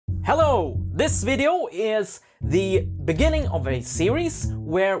Hello! This video is the beginning of a series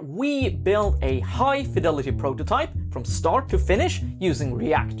where we build a high-fidelity prototype from start to finish using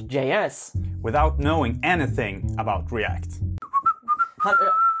react.js. Without knowing anything about React.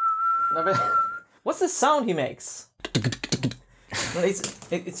 What's the sound he makes?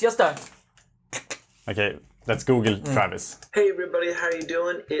 It's just a... Okay, let's Google Travis. Hey everybody, how you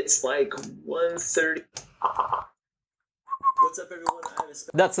doing? It's like 1:30. What's up everyone?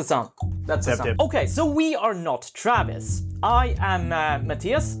 That's the sound. That's the sound. Yep. Okay, so we are not Travis. I am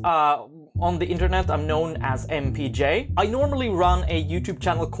Mattias. On the internet, I'm known as MPJ. I normally run a YouTube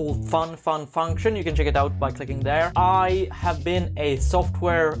channel called Fun Function. You can check it out by clicking there. I have been a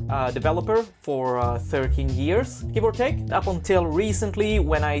software developer for 13 years, give or take. Up until recently,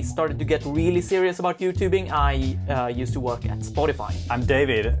 when I started to get really serious about YouTubing, I used to work at Spotify. I'm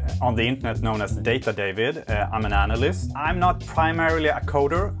David, on the internet known as Data David. I'm an analyst. I'm not primarily a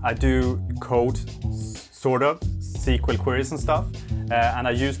coder. I do code, sort of, SQL queries and stuff. And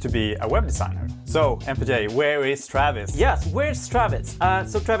I used to be a web designer. So, MPJ, where is Travis? Yes, where's Travis?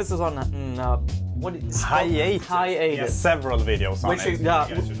 So Travis is on what is hiatus. Hiatus. Yeah, several videos on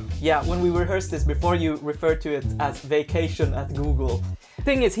it. Yeah, when we rehearsed this before, you referred to it as vacation at Google.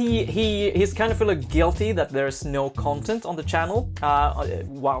 Thing is, he's kind of feeling guilty that there's no content on the channel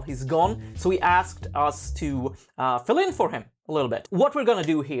while he's gone. So he asked us to fill in for him a little bit. What we're gonna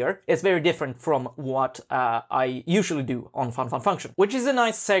do here is very different from what I usually do on Fun Function, which is a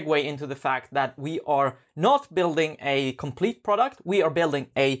nice segue into the fact that we are not building a complete product, we are building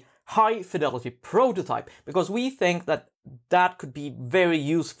a high-fidelity prototype, because we think that that could be very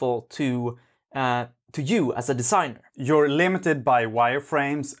useful to you as a designer. You're limited by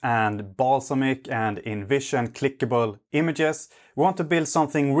wireframes and balsamic and InVision clickable images. We want to build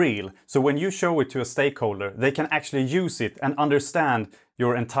something real, so when you show it to a stakeholder, they can actually use it and understand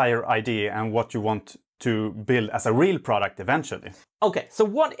your entire idea and what you want to build as a real product eventually. Okay, so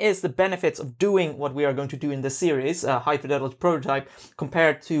what is the benefits of doing what we are going to do in this series, a high-fidelity prototype,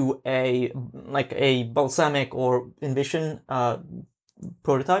 compared to a balsamic or InVision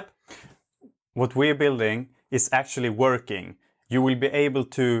prototype? What we're building is actually working. You will be able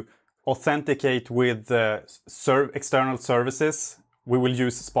to authenticate with external services. We will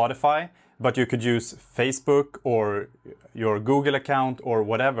use Spotify, but you could use Facebook or your Google account or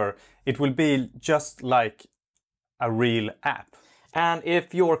whatever. It will be just like a real app. And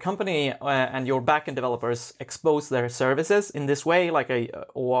if your company and your backend developers expose their services in this way, like a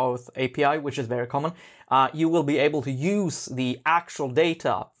OAuth API, which is very common, you will be able to use the actual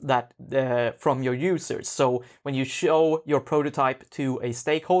data that from your users. So when you show your prototype to a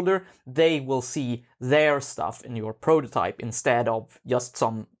stakeholder, they will see their stuff in your prototype instead of just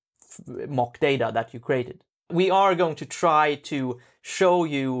some mock data that you created. We are going to try to show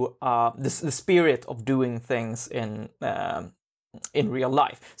you the spirit of doing things in real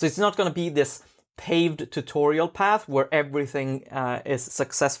life. So it's not going to be this paved tutorial path where everything is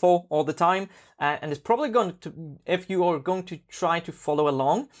successful all the time. And it's probably going to, if you are going to try to follow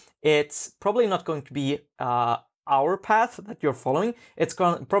along, it's probably not going to be our path that you're following. It's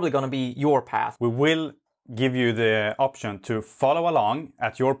probably going to be your path. We will give you the option to follow along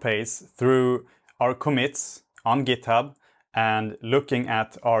at your pace through our commits on GitHub and looking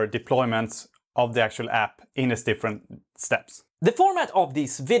at our deployments of the actual app in its different steps. The format of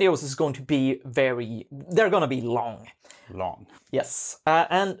these videos is going to be they're going to be long. Long. Yes.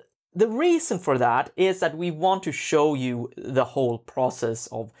 And the reason for that is that we want to show you the whole process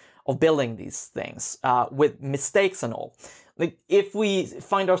of building these things with mistakes and all. Like if we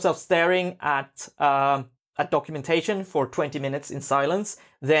find ourselves staring at documentation for 20 minutes in silence,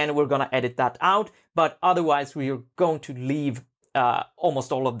 then we're going to edit that out. But otherwise, we are going to leave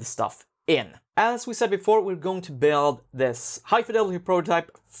almost all of the stuff in. As we said before, we're going to build this high-fidelity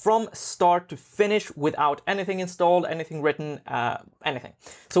prototype from start to finish without anything installed, anything written, anything.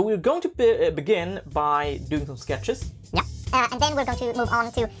 So we're going to begin by doing some sketches. Yeah. And then we're going to move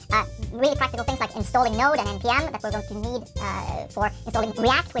on to really practical things like installing Node and NPM that we're going to need for installing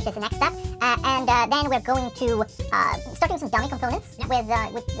React, which is the next step. And then we're going to start doing some dummy components with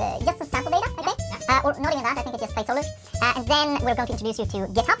just some sample data, I think. Or not even that, I think it's just placeholders. And then we're going to introduce you to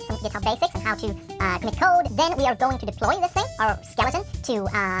GitHub, some GitHub basics and how to commit code. Then we are going to deploy this thing, our skeleton, to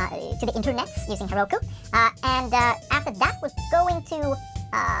the internet using Heroku. And after that, we're going to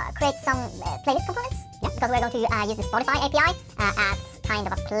create some playlist components. Yeah, because we're going to use the Spotify API as kind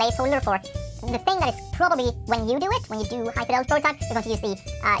of a placeholder for the thing that is probably when you do it, when you do high-fidelity prototype, you're going to use the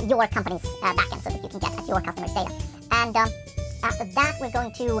your company's backend so that you can get at your customers' data. And After that, we're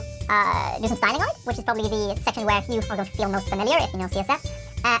going to do some styling on it, which is probably the section where you are going to feel most familiar if you know CSS.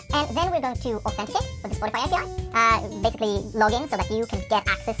 And then we're going to authenticate with the Spotify API. Basically log in so that you can get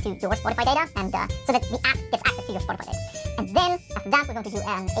access to your Spotify data and so that the app gets access to your Spotify data. And then after that, we're going to do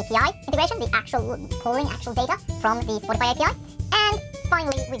an API integration, the actual pulling actual data from the Spotify API. And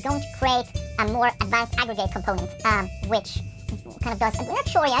finally, we're going to create a more advanced aggregate component, which kind of does, we're not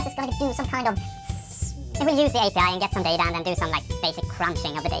sure yet, it's going to do some kind of... We'll use the API and get some data and then do some like basic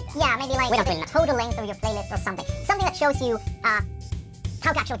crunching of the data. Yeah, maybe like the total length of your playlist or something. Something that shows you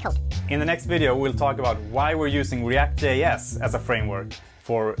how to actually code. In the next video, we'll talk about why we're using react.js as a framework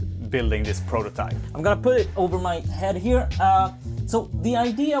for building this prototype. I'm gonna put it over my head here. So the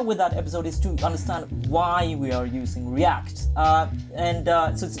idea with that episode is to understand why we are using React. So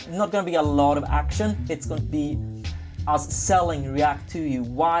it's not gonna be a lot of action. It's going to be us selling React to you,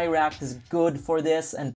 why React is good for this, and